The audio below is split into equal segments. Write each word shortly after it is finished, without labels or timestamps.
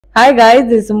Hi guys,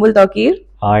 this is Sumbul Takir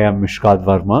Hi, I'm Mishkat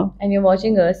Verma. and you're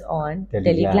watching us on Telly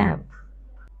Telly Glam.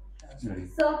 Glam.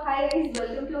 So, hi guys,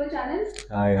 welcome to our channel.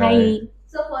 Hi, Hi.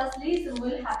 So, firstly,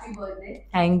 Sumbul, happy birthday.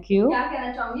 Thank you. क्या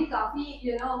कहना चाहूंगी काफी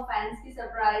fans की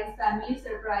surprise family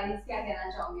surprise क्या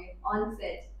कहना चाहोगे on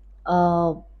set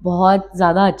बहुत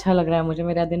ज़्यादा अच्छा लग रहा है मुझे,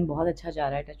 मेरा दिन बहुत अच्छा जा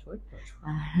रहा है टचवुड।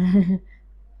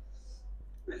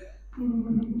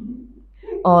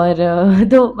 और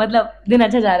तो मतलब दिन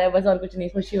अच्छा जा रहा है बस, और कुछ नहीं,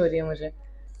 खुशी हो रही है मुझे।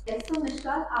 तो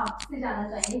मिशकात आपसे जानना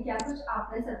चाहेंगे क्या कुछ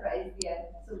आपने सरप्राइज दिया है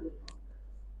सुम्बुल को?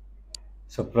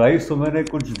 सरप्राइज तो मैंने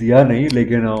कुछ दिया नहीं,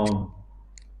 लेकिन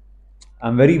I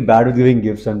am very bad at giving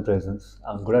gifts and presents.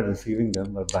 I'm good at receiving them,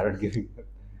 but bad at giving them.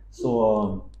 So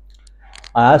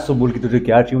I asked Subul कि तुझे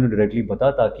क्या चाहिए, मुझे डायरेक्टली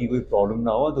बता ताकि कोई प्रॉब्लम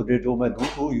ना हो, तुझे जो मैं दूँ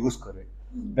तो यूज़ करे।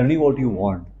 Tell me what you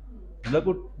want. मतलब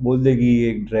कुछ बोल देगी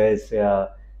एक ड्रेस या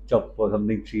चप्पल,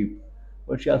 something cheap,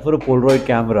 but she asked for a Polaroid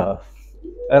camera,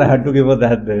 and I had to give her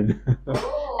that then.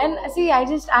 And see, I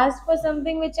just asked for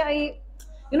something which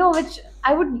which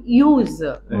I would use.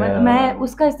 मैं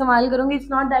उसका इस्तेमाल करूंगी। It's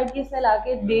not that कि इसने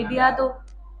लाके दे दिया तो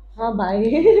हाँ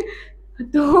भाई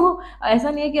तो ऐसा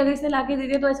नहीं है कि अगर इसने लाके दे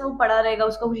दिया तो ऐसा वो पड़ा रहेगा,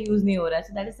 उसका कुछ यूज नहीं हो रहा है।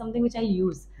 So that is something which I'll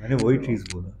use. मैंने वही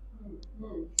चीज बोला।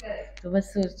 तो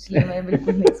बस सोच लिया, मैं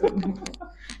बिल्कुल नहीं सुन रही थी।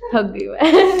 थक गई मैं।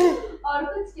 और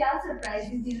कुछ क्या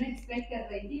सरप्राइजेस जिन्हें एक्सपेक्ट कर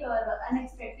रही थी और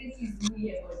अनएक्सपेक्टेड चीज हुई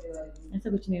है बर्थडे वाले दिन? ऐसा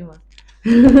कुछ नहीं हुआ।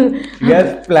 She has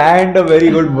planned a very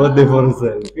good birthday for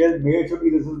herself. She has made sure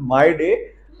that this is my day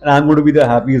and I'm going to be the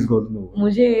happiest girl in the world.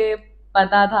 मुझे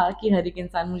पता था कि हर एक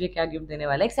इंसान मुझे क्या गिफ्ट देने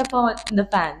वाला है, एक्सेप्ट फॉर द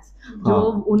फैंस। जो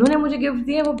उन्होंने मुझे गिफ्ट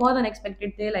दिए वो बहुत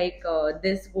अनएक्सपेक्टेड थे, like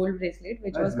this gold bracelet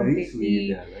which was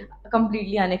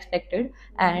completely unexpected,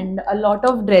 and a lot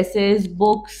of dresses,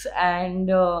 books, and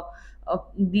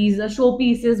these show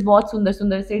pieces बहुत सुंदर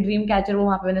सुंदर से। ड्रीम कैचर वो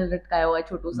वहाँ पे मैंने लटकाया हुआ है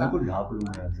छोटू सा। मैं कुछ ढाप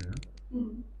लूंगा ऐसे,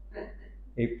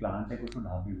 एक प्लांट है, कुछ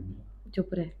ढाप ही लूंगा। चुप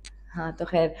रहे। हाँ तो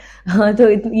खैर, हाँ तो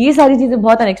ये सारी चीज़ें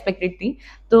बहुत अनएक्सपेक्टेड थी,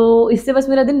 तो इससे बस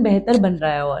मेरा दिन बेहतर बन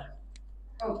रहा है। और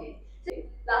okay,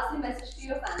 lastly message to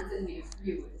your fans and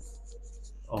viewers.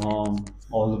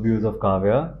 All the viewers of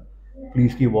Kavya,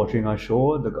 please keep watching our show.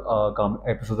 The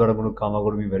episodes that are going to come are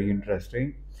going to be very interesting,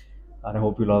 and I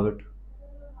hope you love it.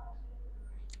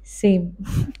 Same.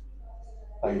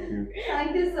 Thank you.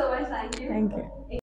 Thank you so much, thank you. Thank you.